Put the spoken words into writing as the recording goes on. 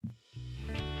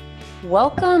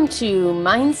Welcome to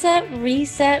Mindset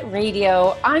Reset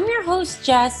Radio. I'm your host,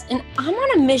 Jess, and I'm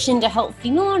on a mission to help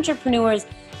female entrepreneurs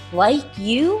like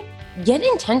you get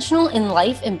intentional in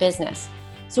life and business.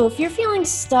 So if you're feeling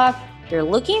stuck, you're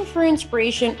looking for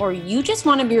inspiration, or you just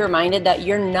want to be reminded that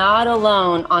you're not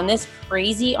alone on this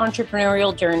crazy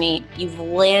entrepreneurial journey, you've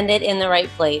landed in the right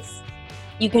place.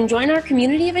 You can join our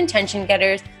community of intention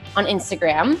getters on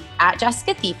Instagram at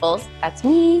Jessica Thiefels, that's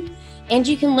me. And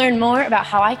you can learn more about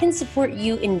how I can support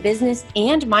you in business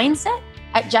and mindset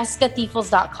at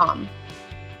jessicathiefels.com.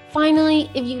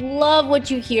 Finally, if you love what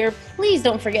you hear, please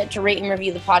don't forget to rate and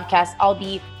review the podcast. I'll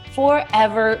be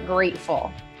forever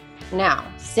grateful. Now,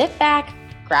 sit back,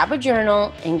 grab a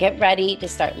journal, and get ready to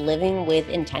start living with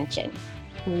intention.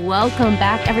 Welcome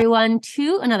back, everyone,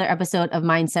 to another episode of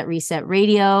Mindset Reset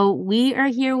Radio. We are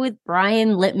here with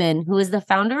Bryan Littman, who is the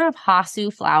founder of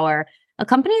Hasu Flower, a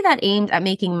company that aimed at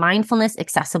making mindfulness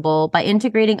accessible by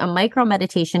integrating a micro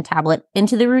meditation tablet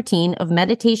into the routine of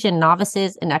meditation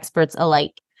novices and experts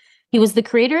alike. He was the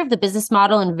creator of the business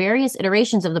model and various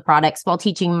iterations of the products while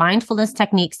teaching mindfulness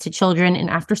techniques to children in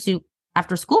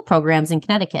after-school programs in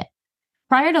Connecticut.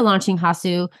 Prior to launching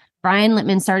Hasu, Bryan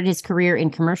Littman started his career in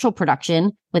commercial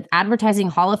production with advertising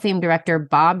Hall of Fame director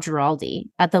Bob Giraldi.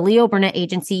 At the Leo Burnett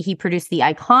agency, he produced the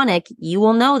iconic, you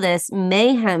will know this,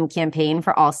 Mayhem campaign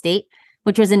for Allstate,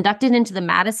 which was inducted into the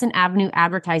Madison Avenue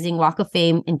Advertising Walk of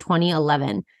Fame in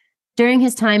 2011. During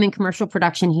his time in commercial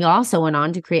production, he also went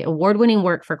on to create award-winning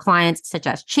work for clients such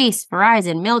as Chase,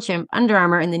 Verizon, MailChimp, Under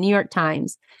Armour, and the New York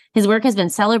Times. His work has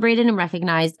been celebrated and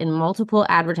recognized in multiple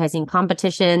advertising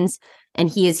competitions, and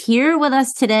he is here with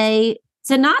us today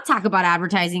to not talk about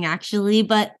advertising, actually,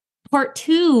 but part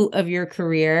 2 of your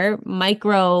career,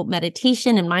 micro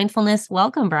meditation and mindfulness.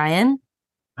 Welcome, Bryan.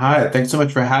 Hi, thanks so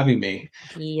much for having me.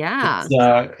 Yeah.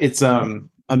 It's a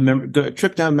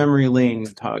trip down memory lane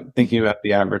thinking about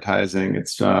the advertising.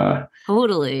 It's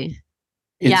Totally.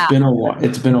 been a while.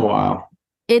 It's been a while.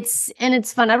 It's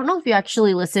fun. I don't know if you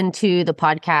actually listened to the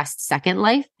podcast Second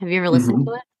Life. Have you ever listened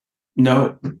to it?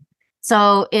 No.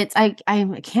 So I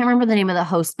can't remember the name of the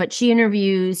host, but she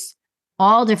interviews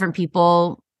all different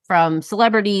people from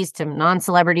celebrities to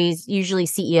non-celebrities, usually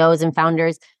CEOs and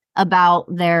founders, about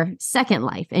their second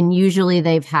life. And usually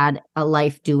they've had a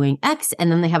life doing X and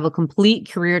then they have a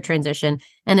complete career transition.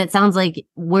 And it sounds like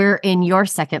we're in your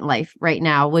second life right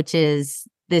now, which is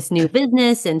this new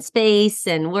business and space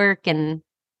and work, and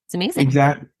it's amazing.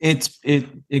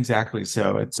 Exactly.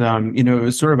 So it's it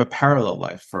was sort of a parallel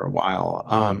life for a while.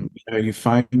 You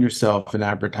find yourself in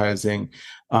advertising,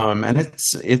 and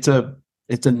it's a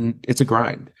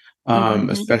grind.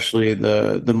 Especially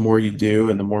the more you do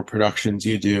and the more productions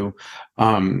you do.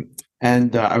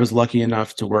 And I was lucky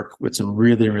enough to work with some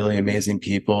really, really amazing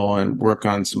people and work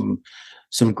on some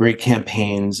great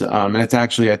campaigns. And it's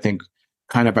actually, I think,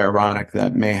 kind of ironic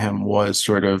that Mayhem was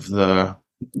sort of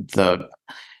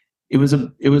it was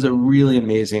a really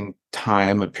amazing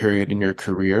time, a period in your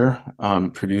career,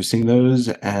 producing those.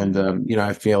 And,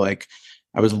 I feel like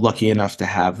I was lucky enough to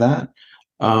have that.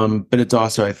 But it's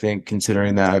also, I think,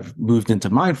 considering that I've moved into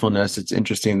mindfulness, it's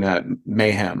interesting that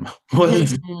Mayhem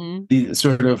was the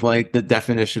sort of like the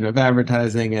definition of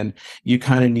advertising, and you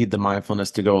kind of need the mindfulness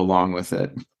to go along with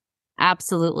it.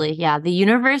 Absolutely. Yeah. The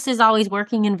universe is always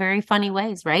working in very funny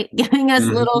ways, right? Giving us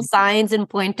little signs and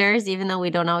pointers, even though we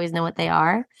don't always know what they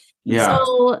are. Yeah.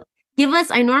 So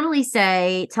I normally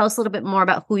say, tell us a little bit more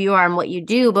about who you are and what you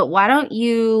do, but why don't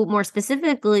you more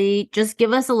specifically just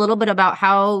give us a little bit about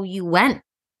how you went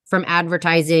from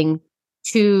advertising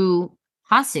to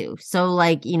Hasu? So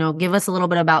give us a little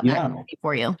bit about that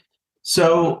for you.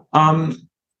 So, as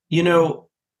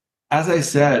I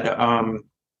said,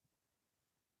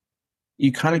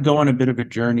 you kind of go on a bit of a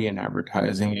journey in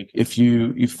advertising if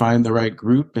you find the right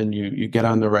group and you get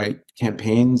on the right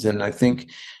campaigns. And I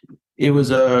think it was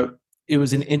an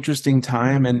interesting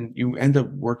time, and you end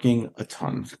up working a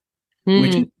ton,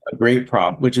 which is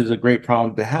a great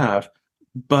problem to have.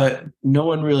 But no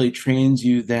one really trains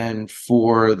you then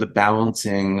for the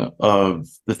balancing of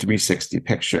the 360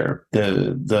 picture,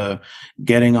 the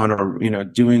getting on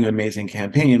doing an amazing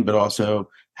campaign, but also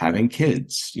having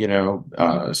kids,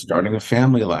 starting a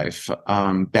family life,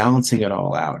 balancing it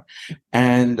all out.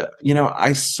 And,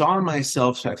 I saw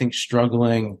myself, I think,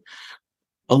 struggling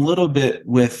a little bit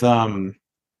with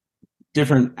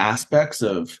different aspects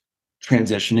of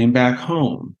transitioning back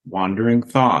home, wandering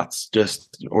thoughts,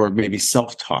 or maybe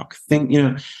self-talk,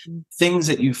 things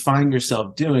that you find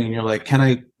yourself doing, and you're like,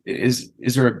 is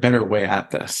there a better way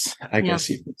at this? I guess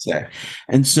you could say.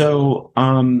 And so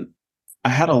I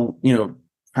had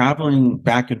traveling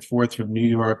back and forth from New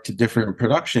York to different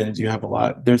productions,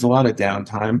 there's a lot of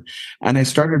downtime. And I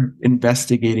started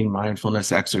investigating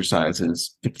mindfulness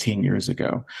exercises 15 years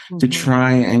ago to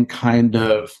try and kind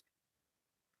of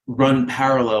run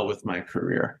parallel with my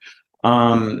career.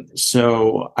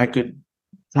 So I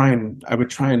would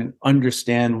try and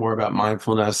understand more about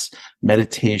mindfulness,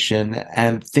 meditation,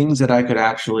 and things that I could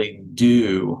actually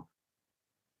do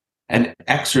and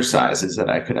exercises that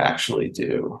I could actually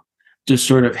do to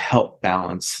sort of help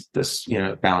balance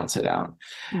it out.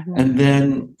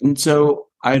 And so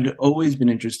I'd always been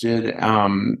interested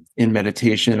in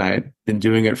meditation. I'd been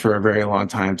doing it for a very long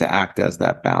time to act as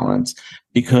that balance,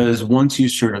 because once you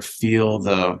sort of feel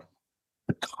the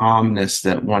calmness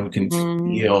that one can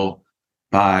feel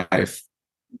by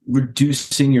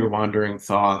reducing your wandering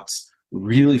thoughts,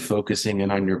 really focusing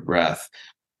in on your breath,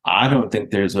 I don't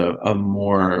think there's a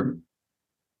more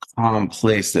calm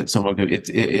place that someone could.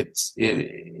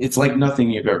 It's like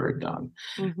nothing you've ever done.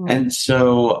 And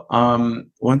so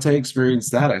once I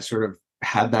experienced that, I sort of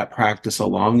had that practice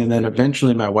along, and then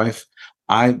eventually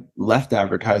I left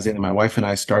advertising, and my wife and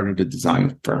I started a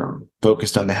design firm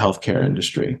focused on the healthcare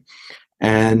industry.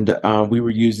 And we were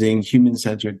using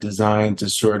human-centered design to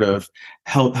sort of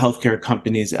help healthcare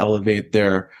companies elevate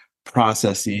their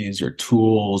processes or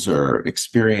tools or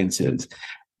experiences.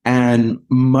 And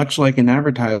much like in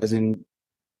advertising,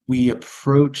 we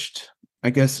approached, I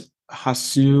guess,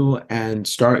 Hasu and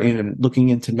starting and looking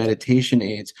into meditation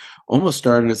aids almost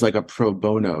started as like a pro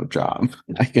bono job,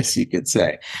 I guess you could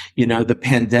say. The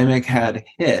pandemic had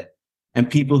hit, and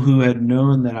people who had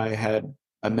known that I had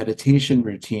a meditation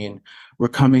routine were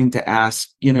coming to ask,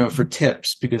 for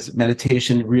tips, because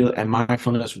meditation and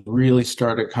mindfulness really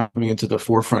started coming into the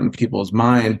forefront of people's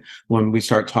mind when we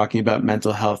started talking about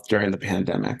mental health during the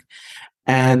pandemic.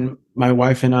 And my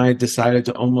wife and I decided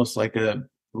to almost like a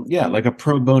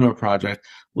pro bono project.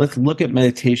 Let's look at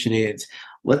meditation aids.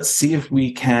 Let's see if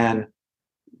we can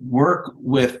work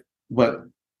with what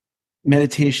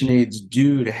meditation aids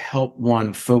do to help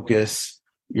one focus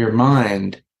your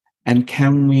mind. And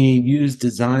can we use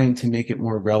design to make it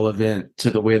more relevant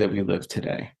to the way that we live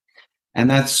today? And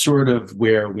that's sort of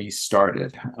where we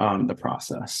started the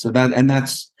process.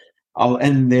 I'll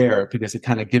end there, because it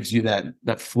kind of gives you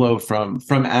that flow from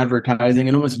advertising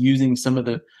and almost using some of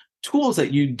the tools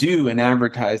that you do in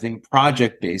advertising,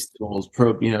 project-based tools,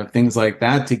 things like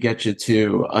that, to get you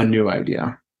to a new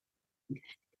idea.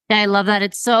 Yeah, I love that.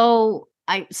 It's so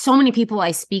many people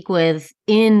I speak with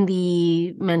in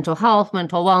the mental health,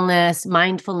 mental wellness,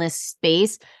 mindfulness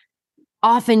space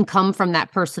often come from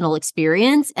that personal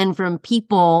experience and from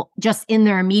people just in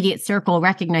their immediate circle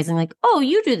recognizing like, oh,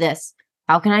 you do this.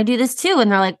 How can I do this too? And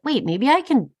they're like, wait, maybe I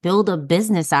can build a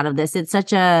business out of this. It's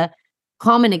such a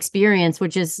common experience,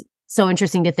 which is so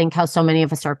interesting to think how so many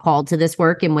of us are called to this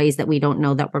work in ways that we don't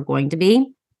know that we're going to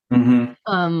be.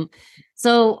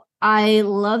 So I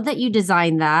love that you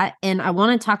designed that. And I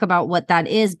want to talk about what that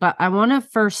is, but I want to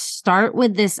first start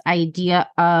with this idea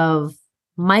of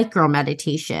micro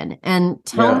meditation, and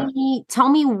tell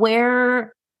me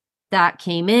where that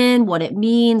came in, what it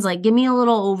means. Like, give me a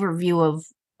little overview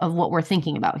of what we're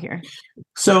thinking about here.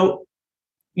 So,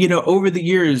 over the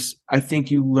years, I think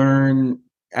you learn,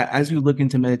 as you look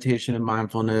into meditation and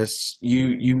mindfulness,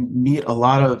 you meet a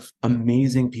lot of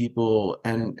amazing people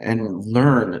and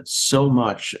learn so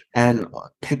much and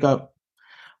pick up.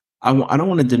 I don't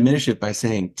want to diminish it by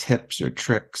saying tips or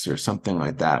tricks or something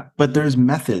like that, but there's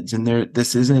methods, and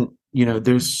this isn't,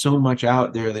 there's so much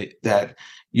out there that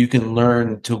you can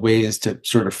learn to ways to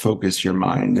sort of focus your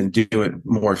mind and do it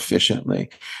more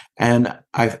efficiently. And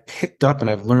I've picked up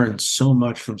and I've learned so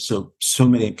much from so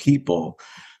many people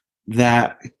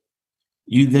that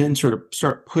you then sort of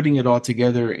start putting it all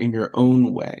together in your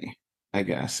own way, I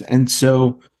guess. And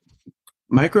so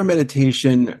micro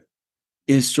meditation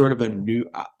is sort of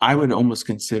I would almost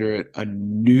consider it a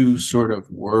new sort of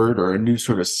word or a new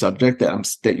sort of subject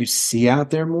that you see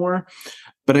out there more.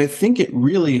 But I think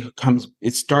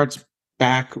it starts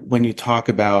back when you talk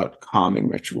about calming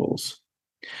rituals.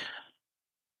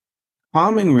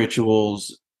 Calming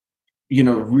rituals,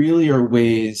 really are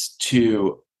ways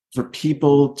for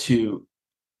people to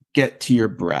get to your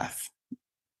breath.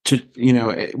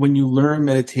 When you learn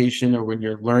meditation or when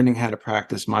you're learning how to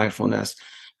practice mindfulness,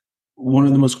 one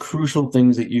of the most crucial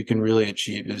things that you can really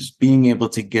achieve is being able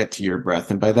to get to your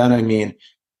breath. And by that, I mean,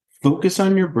 focus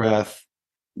on your breath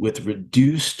with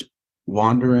reduced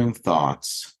wandering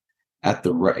thoughts at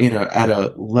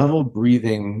a level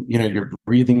breathing, your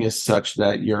breathing is such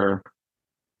that you're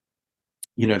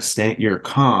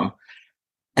calm,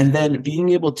 and then being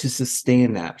able to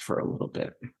sustain that for a little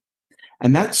bit.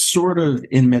 And that's sort of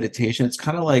in meditation. It's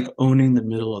kind of like owning the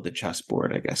middle of the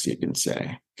chessboard, I guess you can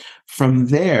say. From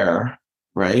there,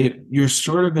 right, you're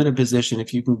sort of in a position,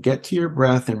 if you can get to your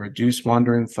breath and reduce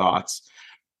wandering thoughts,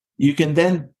 you can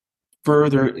then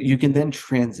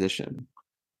transition.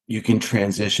 You can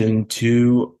transition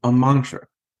to a mantra.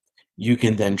 You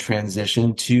can then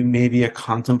transition to maybe a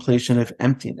contemplation of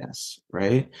emptiness,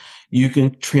 right? You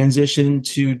can transition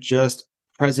to just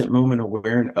present moment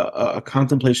awareness, a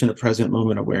contemplation of present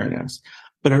moment awareness.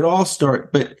 But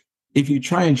if you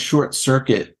try and short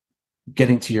circuit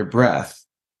getting to your breath,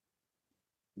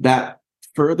 that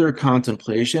further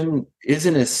contemplation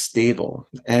isn't as stable,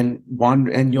 and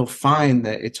you'll find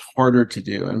that it's harder to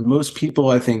do. And most people,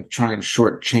 I think, try and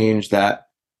shortchange that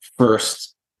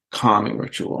first calming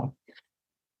ritual.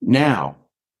 Now,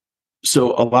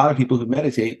 so a lot of people who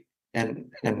meditate,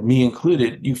 and me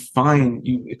included, you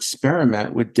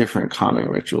experiment with different calming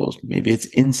rituals. Maybe it's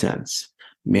incense,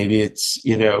 maybe it's,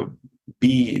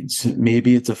 beads,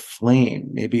 maybe it's a flame,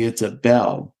 maybe it's a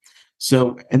bell.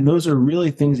 So, and those are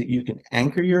really things that you can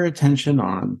anchor your attention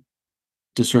on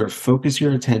to sort of focus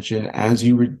your attention as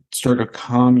you sort of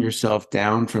calm yourself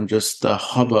down from just the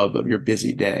hubbub of your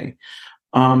busy day.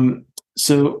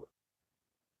 So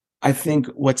I think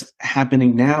what's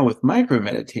happening now with micro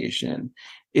meditation,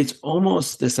 it's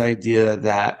almost this idea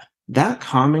that that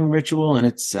calming ritual in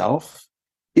itself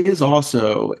is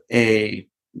also a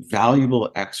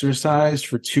valuable exercise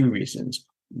for two reasons.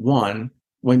 One,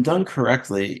 when done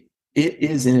correctly, it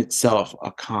is in itself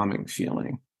a calming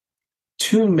feeling.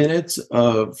 2 minutes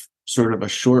of sort of a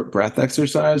short breath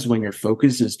exercise when your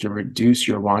focus is to reduce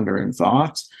your wandering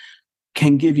thoughts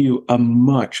can give you a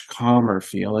much calmer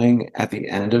feeling at the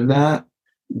end of that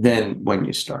than when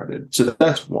you started. So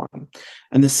that's one.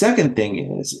 And the second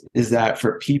thing is that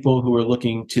for people who are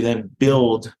looking to then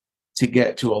build to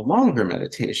get to a longer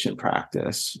meditation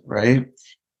practice, right?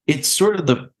 It's sort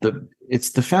of it's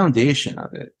the foundation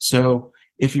of it. So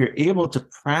if you're able to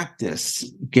practice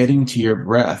getting to your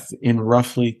breath in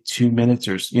roughly 2 minutes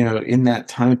or, in that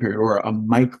time period, or a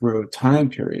micro time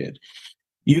period,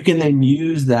 you can then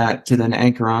use that to then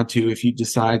anchor onto, if you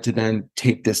decide to then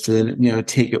take this to,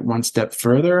 take it one step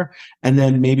further, and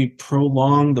then maybe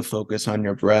prolong the focus on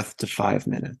your breath to 5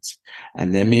 minutes.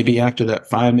 And then maybe after that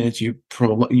 5 minutes, you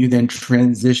then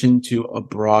transition to a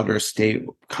broader state,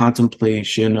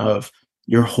 contemplation of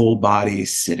your whole body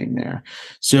sitting there.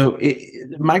 So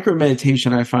micro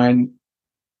meditation, I find,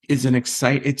 is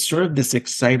it's sort of this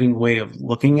exciting way of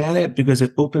looking at it, because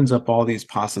it opens up all these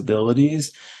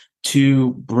possibilities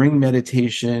to bring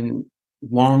meditation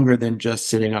longer than just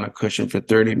sitting on a cushion for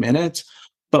 30 minutes,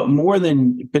 but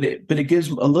it gives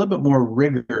a little bit more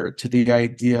rigor to the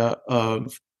idea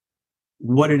of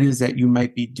what it is that you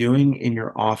might be doing in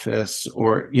your office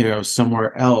or,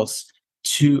 somewhere else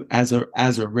as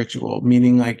a ritual,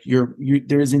 meaning like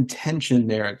there's intention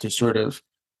there to sort of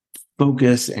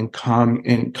focus and calm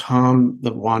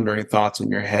the wandering thoughts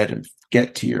in your head and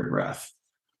get to your breath.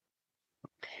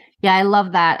 Yeah, I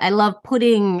love that. I love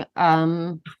putting,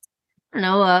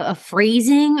 a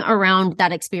phrasing around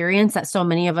that experience that so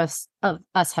many of us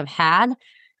have had.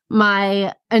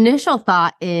 My initial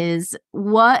thought is,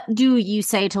 what do you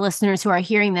say to listeners who are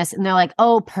hearing this and they're like,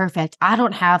 oh, perfect, I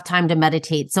don't have time to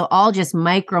meditate, so I'll just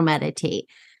micro meditate.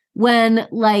 When,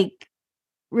 like,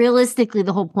 realistically,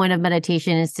 the whole point of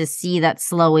meditation is to see that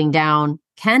slowing down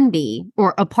can be,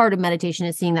 or a part of meditation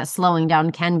is seeing that slowing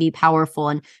down can be powerful,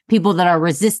 and people that are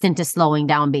resistant to slowing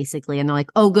down, basically, and they're like,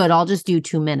 oh, good, I'll just do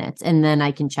 2 minutes and then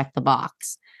I can check the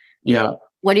box. Yeah.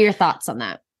 What are your thoughts on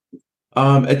that?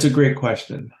 It's a great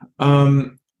question.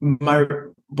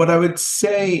 What I would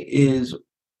say is,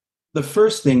 the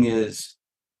first thing is,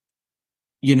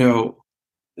 we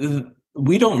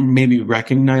don't maybe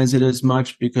recognize it as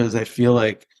much, because I feel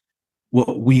like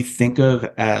what we think of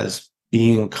as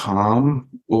being calm,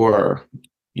 or,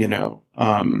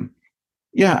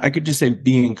 I could just say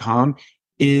being calm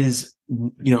is,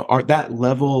 that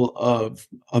level of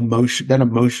emotion, that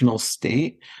emotional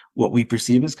state, what we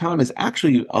perceive as calm is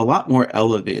actually a lot more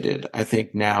elevated, I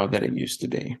think, now than it used to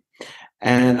be.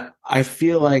 And I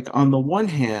feel like, on the one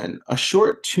hand, a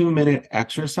short 2-minute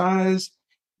exercise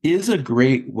is a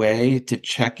great way to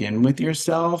check in with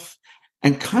yourself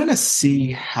and kind of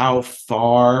see how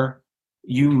far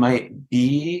you might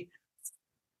be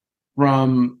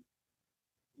from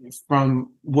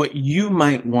what you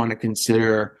might want to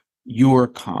consider your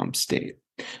calm state.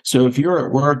 So if you're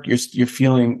at work, you're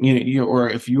feeling, or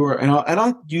if you're, and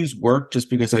I'll use work just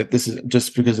because this is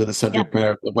just because of the subject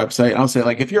matter of the website. I'll say,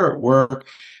 like, if you're at work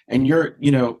and you're,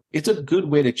 it's a good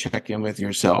way to check in with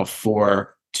yourself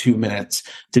for 2 minutes,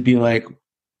 to be like,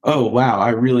 oh wow, I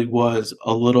really was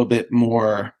a little bit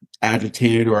more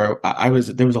agitated, or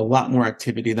there was a lot more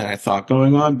activity than I thought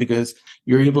going on, because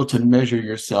you're able to measure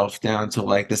yourself down to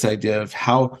like this idea of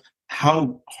how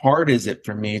hard is it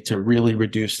for me to really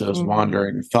reduce those Mm-hmm.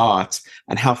 wandering thoughts,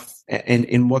 and and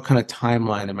in what kind of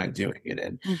timeline am I doing it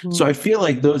in. Mm-hmm. So I feel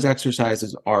like those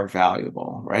exercises are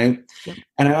valuable, right? Yep.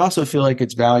 And I also feel like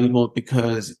it's valuable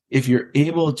because if you're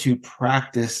able to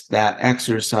practice that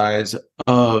exercise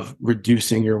of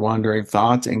reducing your wandering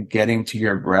thoughts and getting to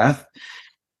your breath,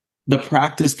 the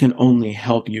practice can only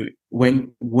help you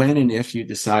when and if you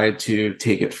decide to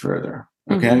take it further.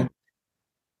 Mm-hmm. Okay.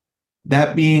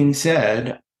 That being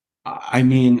said, I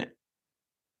mean,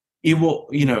 it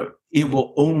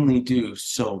will only do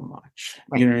so much.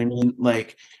 Right. You know what I mean?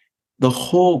 Like the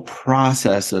whole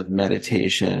process of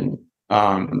meditation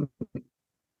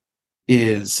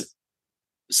is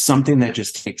something that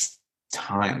just takes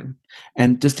time,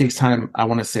 and just takes time. I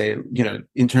want to say,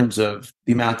 in terms of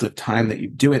the amount of time that you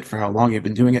do it, for how long you've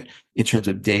been doing it, in terms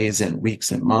of days and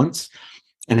weeks and months.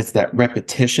 And it's that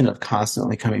repetition of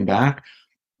constantly coming back.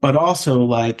 But also,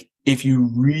 like, if you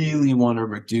really want to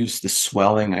reduce the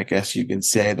swelling, I guess you can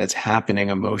say, that's happening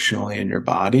emotionally in your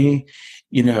body,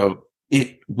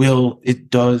 it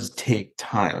does take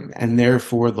time. And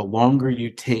therefore, the longer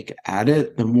you take at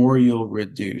it, the more you'll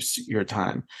reduce your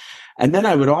time. And then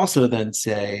I would also then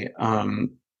say,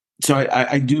 so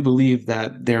I do believe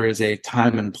that there is a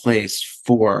time and place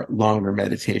for longer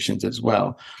meditations as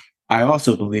well. I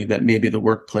also believe that maybe the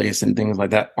workplace and things like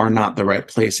that are not the right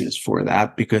places for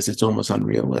that, because it's almost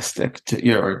unrealistic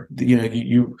to,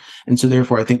 and so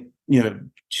therefore I think,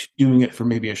 doing it for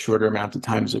maybe a shorter amount of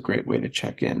time is a great way to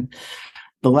check in.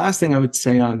 The last thing I would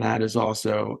say on that is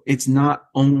also, it's not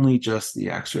only just the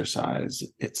exercise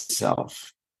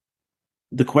itself.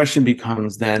 The question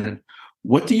becomes then,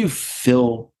 what do you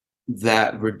fill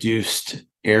that reduced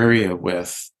area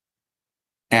with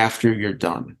after you're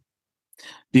done?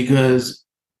 Because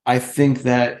I think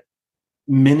that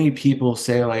many people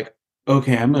say, like,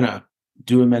 okay, I'm going to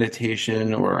do a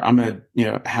meditation, or I'm going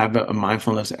to, have a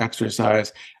mindfulness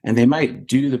exercise, and they might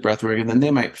do the breath work, and then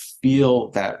they might feel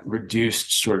that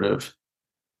reduced sort of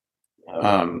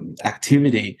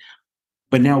activity.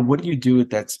 But now, what do you do with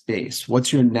that space?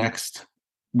 What's the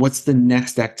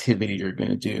next activity you're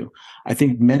going to do? I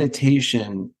think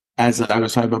meditation, as I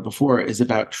was talking about before, is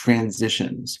about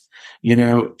transitions,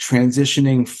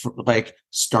 transitioning, like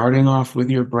starting off with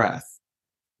your breath,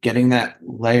 getting that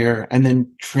layer, and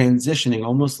then transitioning,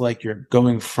 almost like you're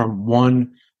going from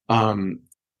one,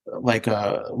 like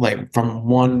from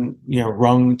one,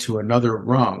 rung to another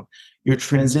rung. You're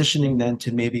transitioning then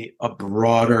to maybe a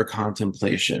broader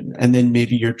contemplation, and then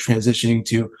maybe you're transitioning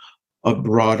to a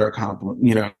broader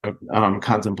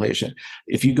contemplation.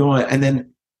 If you go on, and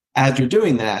then as you're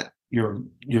doing that, you're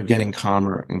getting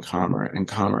calmer and calmer and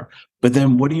calmer. But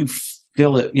then what do you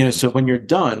fill it? So when you're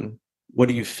done, what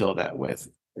do you fill that with?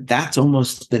 That's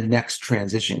almost the next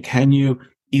transition. Can you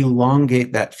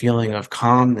elongate that feeling of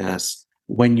calmness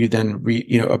when you then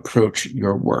approach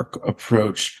your work,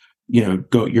 approach,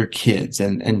 go your kids,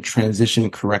 and transition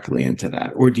correctly into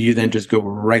that? Or do you then just go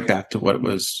right back to what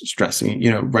was stressing,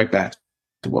 right back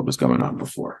to what was going on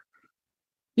before?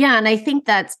 Yeah. And I think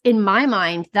that's, in my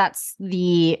mind, that's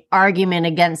the argument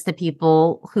against the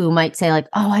people who might say, like,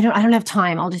 oh, I don't have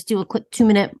time. I'll just do a quick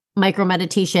 2-minute micro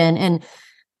meditation. And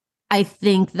I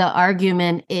think the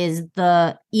argument is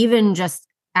even just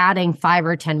adding 5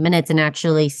 or 10 minutes and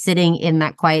actually sitting in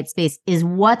that quiet space is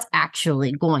what's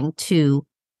actually going to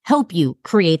help you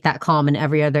create that calm in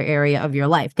every other area of your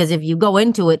life. Because if you go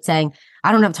into it saying,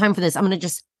 I don't have time for this, I'm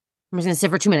just going to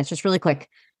sit for 2 minutes, just really quick.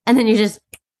 And then you just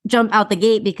jump out the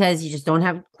gate because you just don't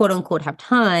have, quote unquote, have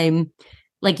time.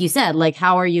 Like you said, like,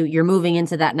 how are you're moving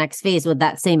into that next phase with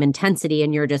that same intensity,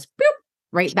 and you're just boop,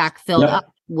 right back filled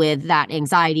up with that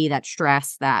anxiety, that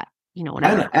stress, that,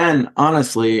 whatever. And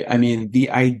honestly, I mean,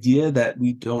 the idea that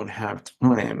we don't have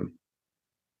time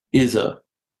is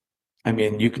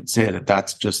you could say that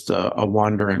that's just a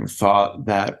wandering thought,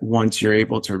 that once you're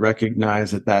able to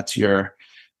recognize that that's your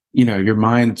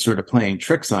mind sort of playing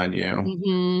tricks on you.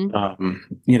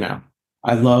 Mm-hmm.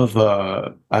 I love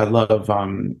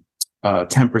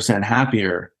 10%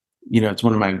 Happier. It's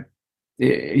one of my,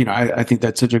 I think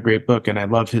that's such a great book. And I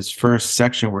love his first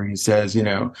section where he says,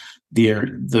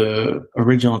 the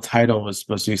original title was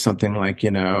supposed to be something like,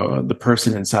 the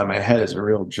person inside my head is a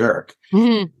real jerk.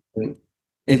 Mm-hmm.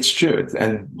 It's true.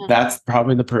 And that's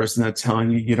probably the person that's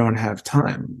telling you you don't have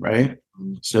time, right?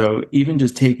 So even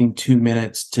just taking 2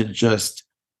 minutes to just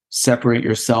separate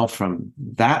yourself from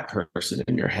that person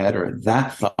in your head, or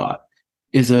that thought,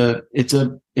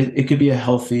 it could be a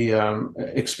healthy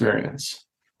experience.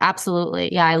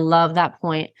 Absolutely. Yeah, I love that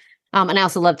point. And I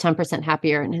also love 10%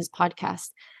 Happier in his podcast.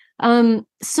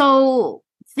 So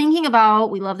thinking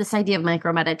about, we love this idea of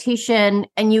micro meditation,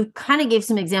 and you kind of gave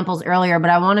some examples earlier, but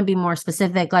I want to be more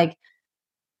specific. Like,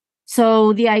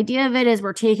 so the idea of it is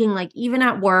we're taking, like, even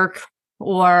at work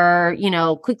or,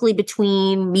 quickly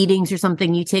between meetings or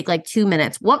something, you take like 2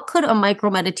 minutes. What could a micro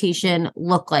meditation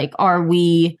look like? Are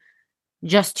we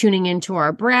just tuning into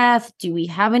our breath? Do we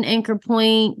have an anchor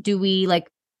point? Do we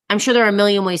I'm sure there are a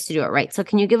million ways to do it, right? So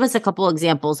can you give us a couple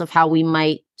examples of how we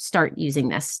might start using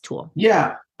this tool?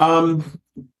 Yeah. I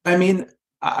mean,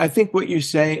 I think what you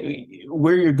say,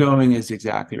 where you're going is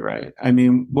exactly right. I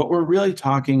mean, what we're really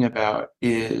talking about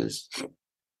is,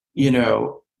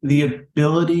 the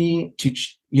ability to,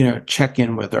 check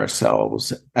in with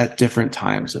ourselves at different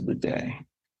times of the day.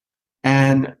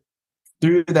 And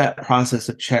through that process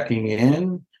of checking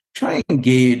in, try and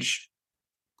engage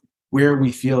where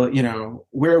we feel,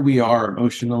 where we are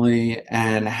emotionally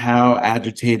and how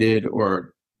agitated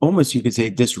or almost you could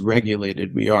say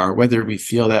dysregulated we are, whether we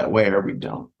feel that way or we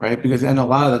don't, right? Because and a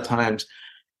lot of the times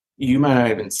you might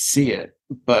not even see it,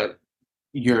 but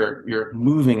you're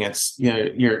moving at,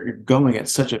 you're going at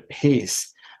such a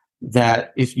pace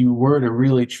that if you were to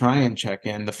really try and check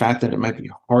in, the fact that it might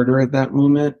be harder at that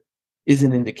moment is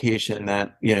an indication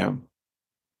that,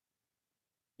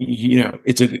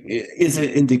 it's is an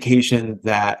indication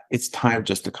that it's time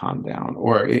just to calm down,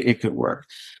 or it could work.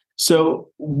 So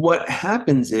what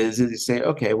happens is you say,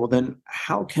 okay, well then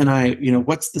how can I,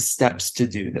 what's the steps to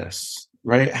do this,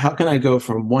 right? How can I go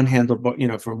from one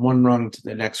from one rung to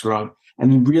the next rung,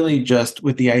 and really just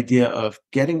with the idea of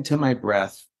getting to my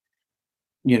breath,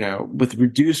 with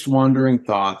reduced wandering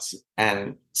thoughts,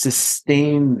 and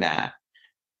sustain that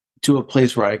to a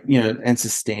place where and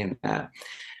sustain that.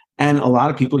 And a lot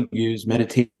of people use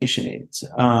meditation aids,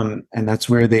 and that's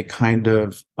where they kind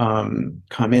of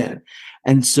come in.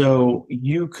 And so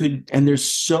and there's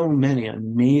so many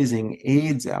amazing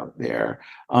aids out there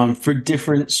for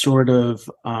different sort of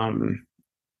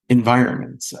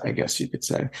environments, I guess you could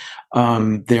say.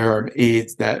 There are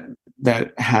aids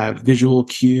that have visual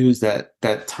cues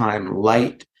that time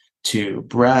light to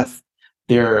breath.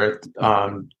 There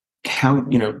are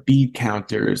bead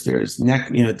counters, there's neck,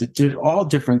 there's all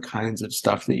different kinds of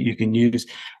stuff that you can use.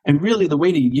 And really the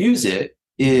way to use it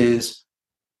is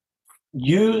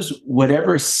use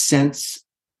whatever sense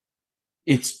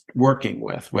it's working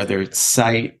with, whether it's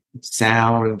sight,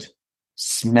 sound,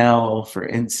 smell for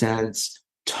incense,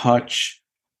 touch,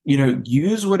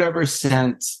 use whatever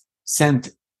sense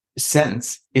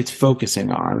it's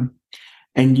focusing on,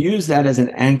 and use that as an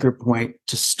anchor point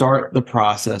to start the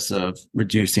process of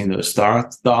reducing those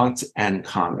thoughts and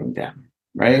calming down,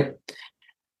 right?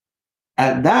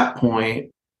 At that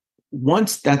point,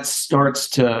 once that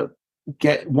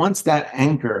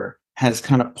anchor has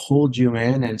kind of pulled you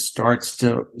in and starts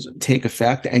to take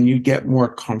effect, and you get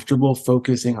more comfortable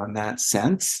focusing on that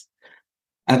sense,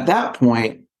 at that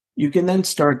point, you can then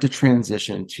start to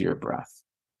transition to your breath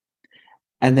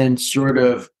and then sort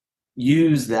of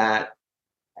use that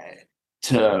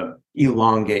to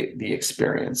elongate the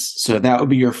experience. So that would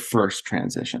be your first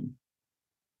transition.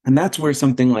 And that's where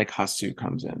something like Hasu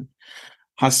comes in.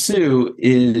 Hasu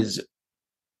is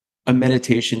a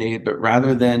meditation aid, but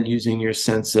rather than using your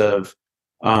sense of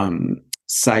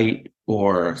sight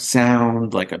or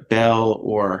sound, like a bell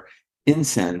or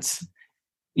incense,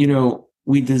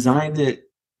 we designed it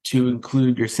to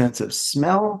include your sense of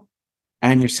smell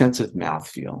and your sense of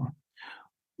mouthfeel.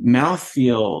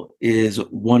 Mouthfeel is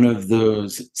one of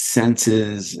those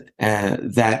senses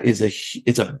that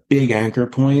it's a big anchor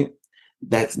point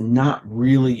that's not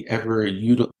really ever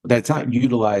that's not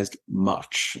utilized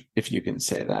much, if you can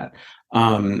say that.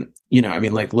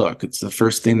 Look, it's the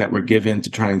first thing that we're given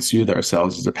to try and soothe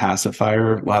ourselves is a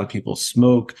pacifier. A lot of people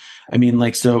smoke.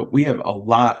 So we have a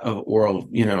lot of oral,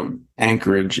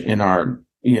 anchorage in our,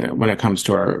 when it comes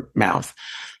to our mouth.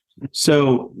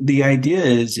 So the idea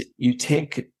is you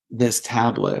take this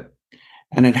tablet,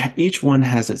 and each one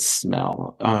has its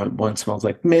smell. One smells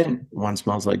like mint, one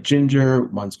smells like ginger,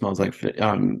 one smells like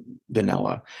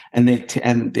vanilla, and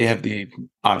they have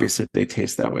obviously they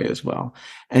taste that way as well.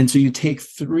 And so you take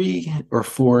 3 or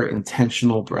 4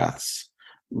 intentional breaths,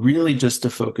 really just to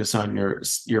focus on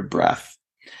your breath.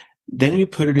 Then you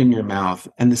put it in your mouth,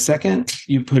 and the second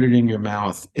you put it in your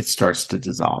mouth, it starts to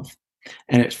dissolve.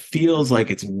 And it feels like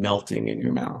it's melting in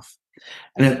your mouth.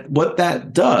 And what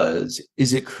that does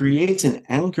is it creates an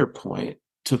anchor point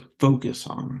to focus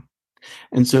on.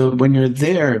 And so when you're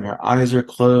there and your eyes are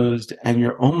closed and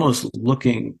you're almost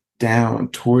looking down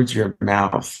towards your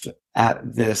mouth at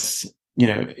this,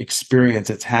 experience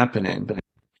that's happening. But,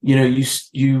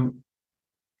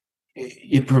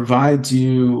 it provides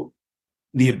you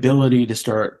the ability to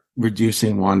start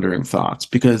reducing wandering thoughts,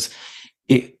 because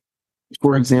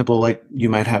for example, like you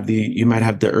might have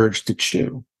the urge to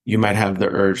chew, you might have the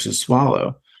urge to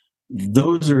swallow.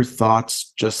 Those are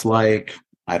thoughts just like,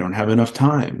 I don't have enough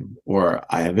time, or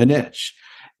I have an itch.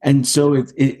 And so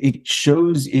it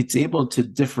shows, it's able to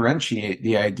differentiate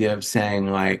the idea of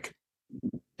saying, like,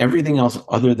 everything else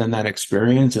other than that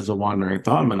experience is a wandering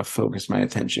thought. I'm going to focus my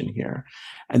attention here.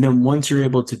 And then once you're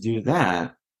able to do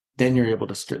that, then you're able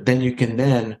to then you can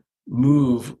then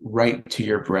move right to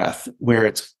your breath, where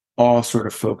it's all sort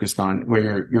of focused on,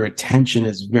 where your attention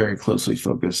is very closely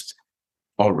focused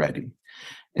already.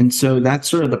 And so that's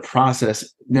sort of the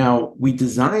process. Now, we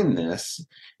design this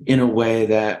in a way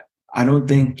that I don't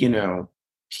think,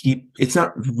 it's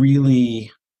not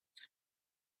really,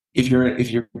 if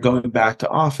you're going back to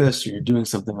office or you're doing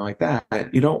something like that,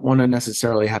 you don't want to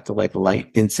necessarily have to like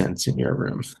light incense in your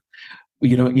room.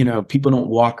 People don't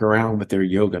walk around with their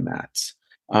yoga mats.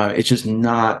 It's just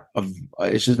not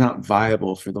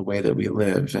viable for the way that we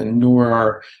live, and nor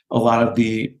are a lot of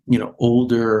the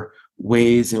older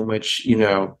ways in which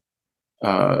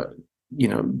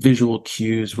visual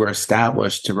cues were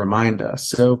established to remind us.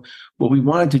 So what we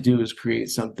wanted to do is create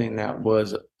something that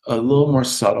was a little more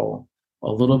subtle,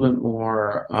 a little bit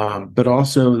more, but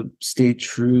also stay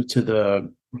true to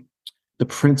the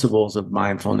principles of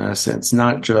mindfulness. And it's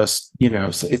not just,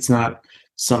 it's not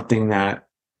something that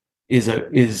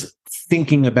is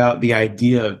thinking about the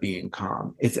idea of being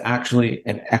calm. It's actually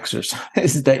an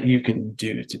exercise that you can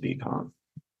do to be calm.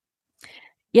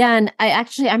 Yeah. And I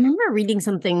remember reading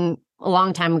something a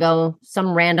long time ago,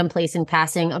 some random place in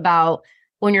passing, about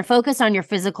when you're focused on your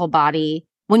physical body,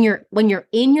 when you're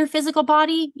in your physical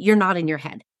body, you're not in your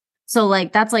head. So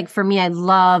like, that's like, for me, I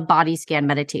love body scan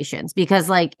meditations, because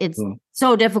like, it's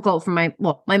so difficult for my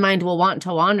mind will want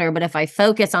to wander. But if I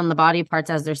focus on the body parts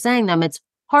as they're saying them, it's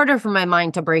harder for my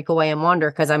mind to break away and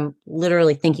wander, because I'm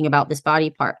literally thinking about this body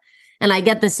part. And I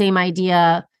get the same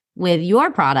idea with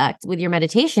your product, with your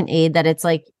meditation aid, that it's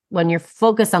like, when you're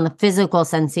focused on the physical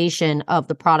sensation of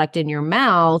the product in your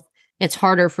mouth, it's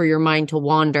harder for your mind to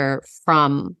wander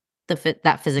from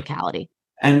that physicality.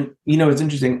 And, it's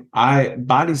interesting.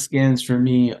 Body scans for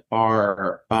me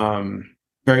are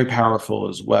very powerful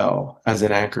as well as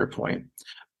an anchor point.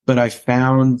 But I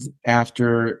found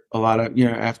after a lot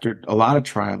of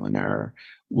trial and error,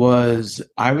 was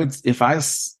if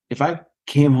I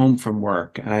came home from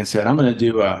work and I said, I'm going to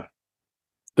do a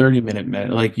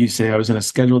 30-minute like you say, I was going to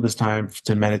schedule this time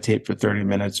to meditate for 30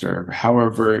 minutes, or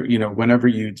however, whenever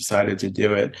you decided to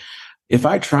do it. If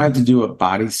I tried to do a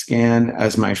body scan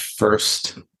as my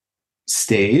first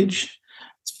stage,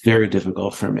 it's very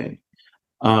difficult for me.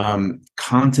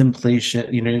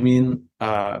 Contemplation, you know what I mean?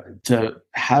 To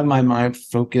have my mind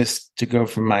focused, to go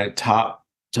from my top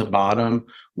to bottom,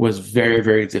 was very,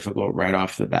 very difficult right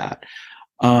off the bat.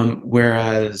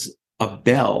 Whereas a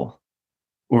bell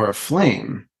or a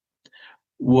flame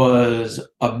was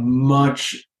a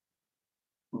much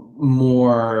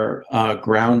more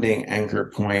grounding anchor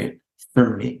point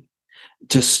for me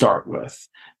to start with,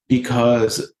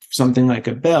 because something like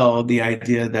a bell, the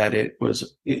idea that it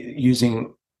was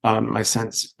using my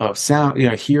sense of sound,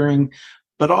 hearing,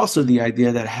 but also the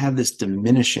idea that it had this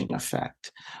diminishing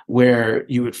effect, where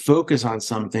you would focus on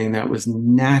something that was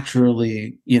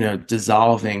naturally,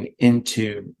 dissolving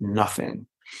into nothing,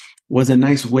 was a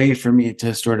nice way for me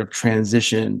to sort of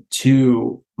transition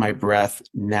to my breath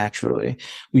naturally.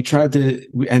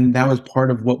 And that was part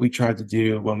of what we tried to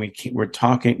do when we were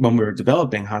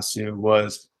developing Hasu,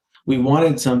 was we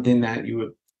wanted something that you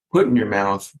would put in your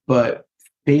mouth, but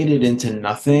faded into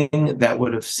nothing, that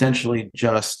would essentially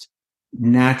just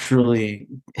naturally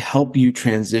help you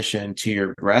transition to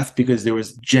your breath, because there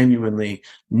was genuinely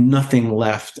nothing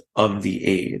left of the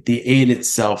aid. The aid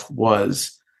itself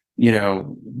was,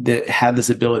 that had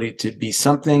this ability to be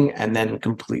something and then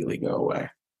completely go away.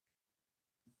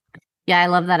 Yeah, I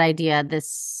love that idea.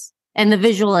 And the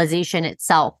visualization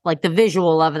itself, like the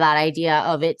visual of that idea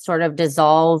of it sort of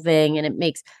dissolving, and it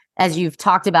makes, as you've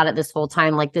talked about it this whole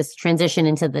time, like this transition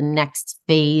into the next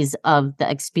phase of the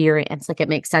experience. Like, it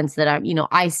makes sense that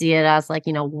I see it as like,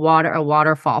 a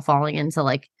waterfall falling into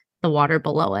like the water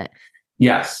below it.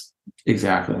 Yes,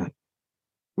 exactly.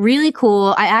 Really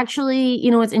cool. I actually,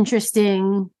 it's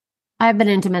interesting. I've been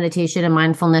into meditation and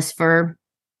mindfulness for,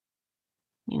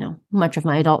 much of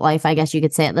my adult life, I guess you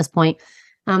could say at this point.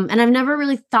 And I've never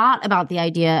really thought about the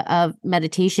idea of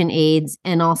meditation aids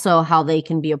and also how they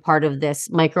can be a part of this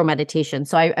micro meditation.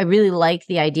 So I really like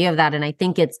the idea of that. And I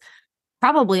think it's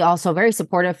probably also very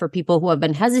supportive for people who have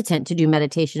been hesitant to do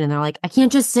meditation. And they're like, I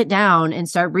can't just sit down and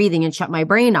start breathing and shut my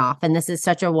brain off. And this is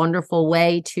such a wonderful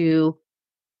way to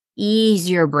ease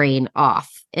your brain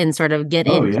off and sort of get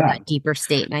Oh into yeah. that deeper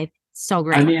state. And so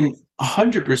great. I mean,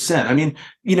 100%. I mean,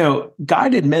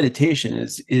 guided meditation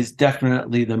is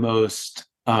definitely the most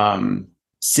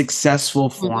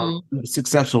successful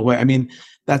successful way. I mean,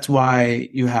 that's why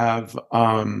you have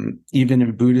even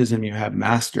in Buddhism, you have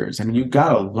masters. I mean, you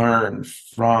got to learn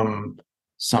from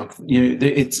something.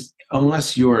 It's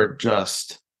unless you're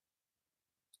just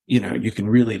you can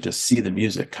really just see the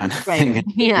music kind of thing. Right.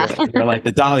 Yeah. You're like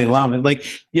the Dalai Lama. Like,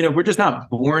 we're just not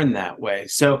born that way.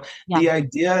 So Yeah. the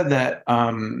idea that,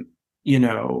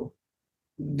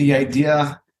 the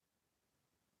idea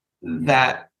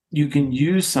that you can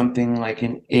use something like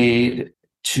an aid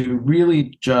to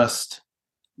really just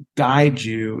guide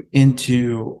you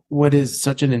into what is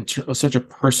such a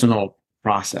personal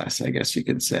process, I guess you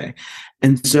could say.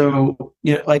 And so,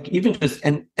 like even just,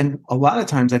 and a lot of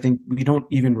times I think we don't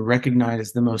even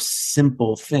recognize the most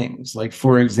simple things. Like,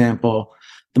 for example,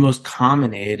 the most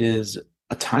common aid is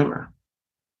a timer.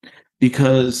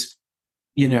 Because,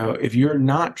 if you're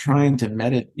not trying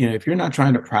to if you're not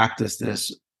trying to practice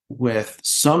this with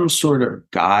some sort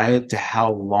of guide to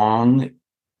how long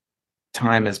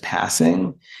time is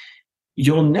passing,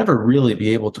 you'll never really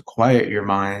be able to quiet your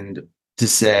mind to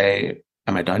say,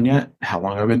 am I done yet? How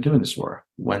long have I been doing this for?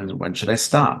 When should I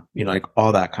stop? Like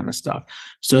all that kind of stuff.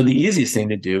 So the easiest thing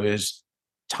to do is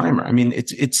timer. I mean,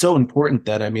 it's so important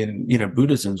that, I mean,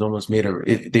 Buddhism's almost they've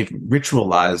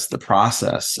ritualized the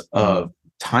process of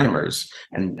timers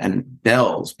and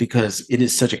bells because it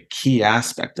is such a key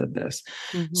aspect of this.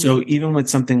 So even with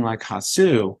something like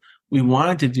Hasu, we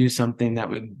wanted to do something that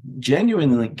would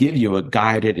genuinely give you a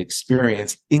guided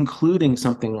experience, including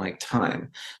something like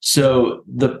time. So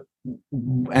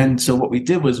what we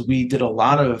did was we did a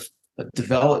lot of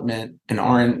development and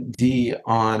R&D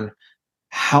on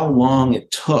how long it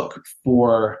took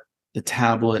for the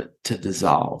tablet to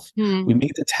dissolve. We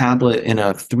made the tablet in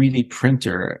a 3D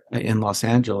printer in Los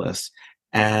Angeles,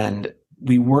 and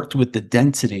we worked with the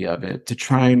density of it to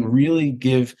try and really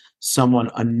give someone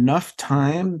enough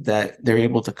time that they're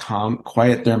able to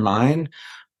quiet their mind,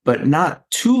 but not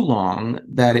too long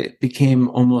that it became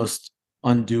almost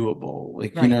undoable.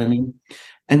 Like, right. You know what I mean?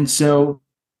 And so,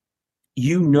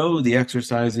 the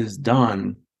exercise is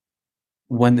done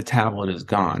when the tablet is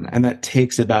gone. And that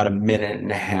takes about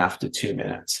 1.5 to 2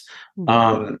 minutes.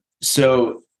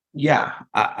 So yeah,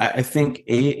 I think,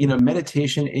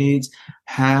 meditation aids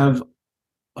have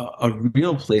a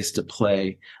real place to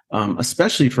play,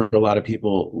 especially for a lot of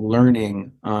people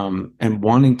learning and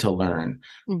wanting to learn,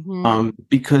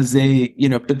 because they,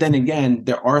 but then again,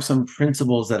 there are some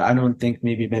principles that I don't think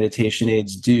maybe meditation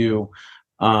aids do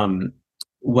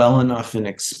well enough in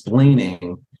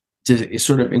explaining to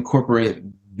sort of incorporate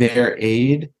their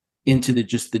aid into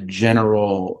just the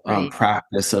general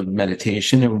practice of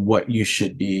meditation and what you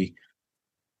should be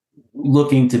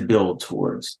looking to build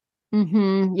towards.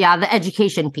 Yeah, the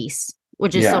education piece,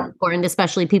 which is so important,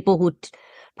 especially people who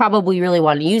probably really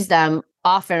want to use them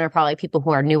often are probably people who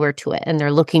are newer to it and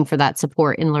they're looking for that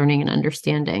support in learning and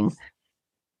understanding.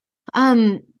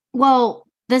 Well,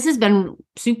 this has been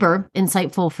super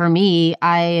insightful for me.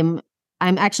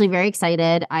 I'm actually very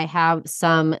excited. I have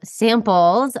some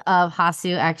samples of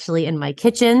Hasu actually in my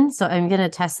kitchen, so I'm going to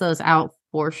test those out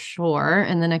for sure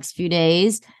in the next few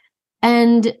days.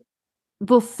 And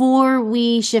before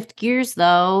we shift gears,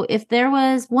 though, if there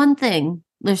was one thing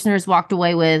listeners walked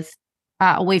away with,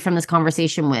 away from this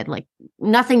conversation with, like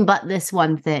nothing but this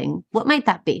one thing, what might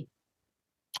that be?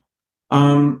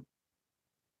 I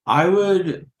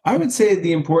would say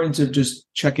the importance of just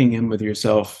checking in with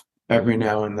yourself every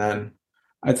now and then.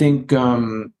 I think,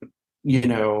 we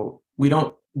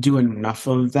don't do enough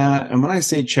of that. And when I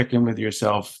say check in with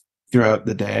yourself throughout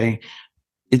the day,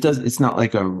 it's not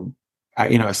like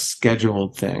a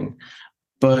scheduled thing,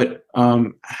 but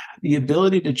the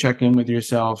ability to check in with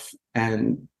yourself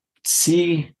and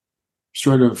see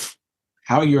sort of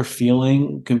how you're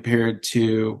feeling compared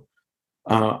to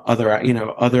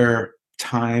other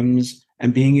times,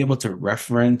 and being able to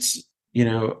reference,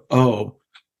 oh,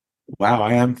 wow,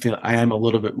 I am a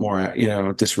little bit more,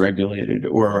 dysregulated,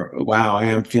 or wow, I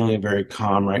am feeling very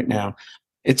calm right now.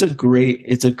 It's a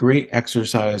great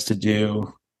exercise to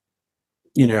do,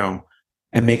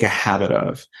 and make a habit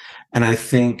of. And I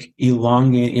think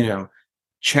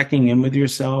checking in with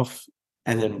yourself,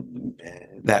 and then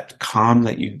that calm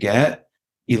that you get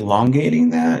elongating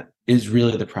that is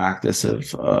really the practice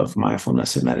of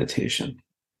mindfulness and meditation.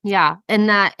 Yeah.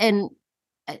 And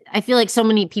I feel like so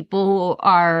many people who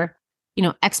are,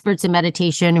 experts in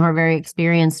meditation who are very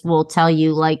experienced will tell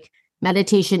you like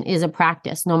meditation is a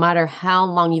practice. No matter how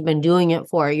long you've been doing it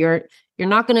for, you're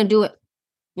not going to do it.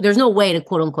 There's no way to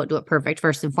quote unquote do it perfect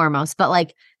first and foremost. But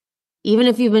like, even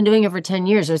if you've been doing it for 10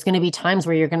 years, there's going to be times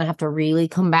where you're going to have to really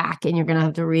come back and you're going to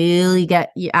have to really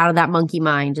get you out of that monkey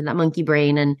mind and that monkey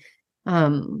brain. And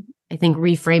I think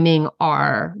reframing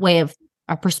our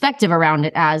perspective around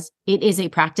it as it is a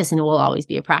practice and it will always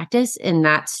be a practice. And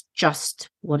that's just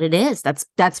what it is.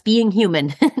 That's being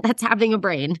human. That's having a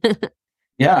brain.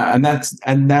 Yeah, and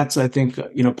that's I think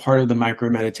part of the micro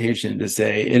meditation to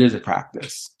say it is a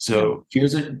practice. So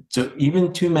so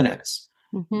even 2 minutes,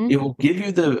 Mm-hmm. it will give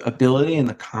you the ability and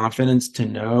the confidence to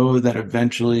know that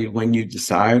eventually when you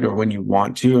decide or when you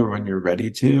want to or when you're ready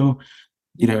to,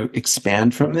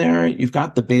 expand from there, you've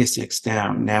got the basics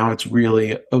down. Now it's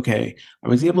really, okay, I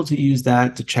was able to use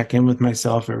that to check in with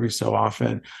myself every so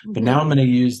often, but now I'm going to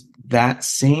use that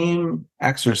same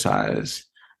exercise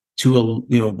to,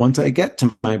 once I get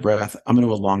to my breath, I'm going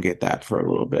to elongate that for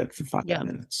a little bit for 5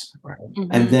 minutes. Right?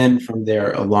 And then from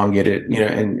there, elongate it,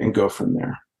 and go from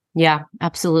there. Yeah,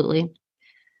 absolutely.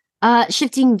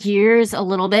 Shifting gears a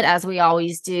little bit as we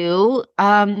always do.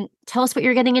 Tell us what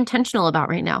you're getting intentional about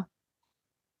right now.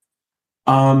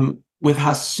 With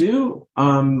Hasu,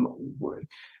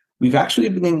 we've actually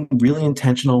been really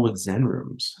intentional with Zen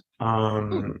rooms.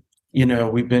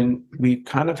 We've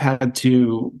kind of had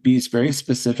to be very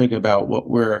specific about what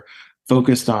we're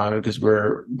focused on because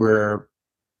we're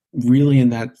really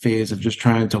in that phase of just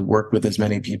trying to work with as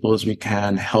many people as we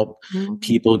can, help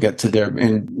people get to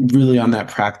and really on that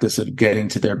practice of getting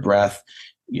to their breath,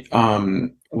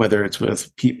 whether it's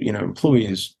with people,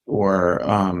 employees or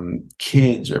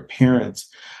kids or parents.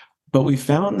 But we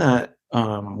found that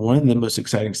one of the most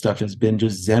exciting stuff has been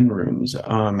just Zen rooms,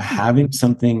 having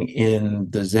something in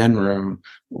the Zen room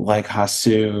like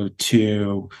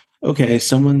Hasu okay,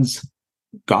 someone's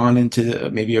gone into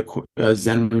maybe a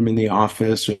Zen room in the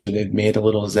office, or they've made a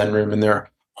little Zen room in their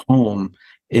home.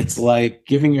 It's like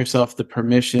giving yourself the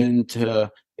permission to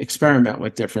experiment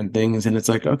with different things. And it's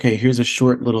like, okay, here's a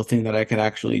short little thing that I can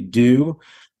actually do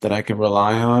that I can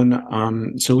rely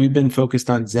on. So we've been focused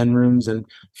on Zen rooms and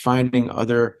finding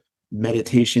other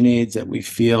meditation aids that we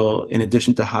feel, in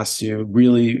addition to Hasu,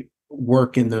 really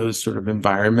work in those sort of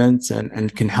environments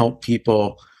and can help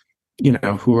people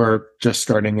who are just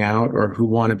starting out or who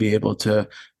want to be able to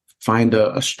find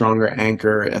a stronger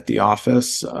anchor at the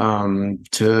office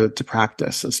to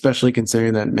practice, especially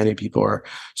considering that many people are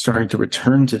starting to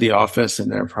return to the office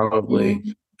and they're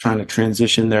probably trying to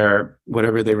transition their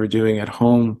whatever they were doing at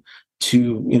home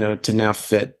to now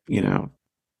fit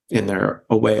in their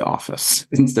away office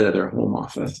instead of their home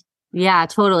office. Yeah,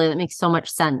 totally. That makes so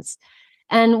much sense.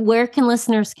 And where can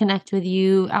listeners connect with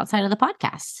you outside of the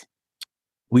podcast?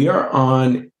 We are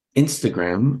on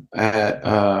Instagram at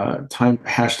time for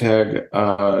Hasu,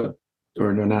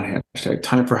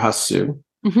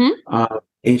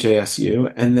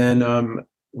 HASU. And then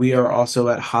we are also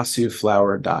at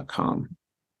hasuflower.com.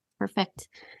 Perfect.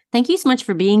 Thank you so much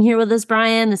for being here with us,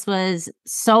 Bryan. This was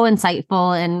so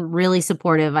insightful and really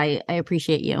supportive. I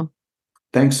appreciate you.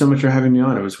 Thanks so much for having me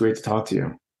on. It was great to talk to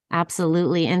you.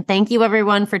 Absolutely. And thank you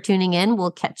everyone for tuning in.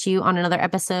 We'll catch you on another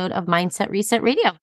episode of Mindset Reset Radio.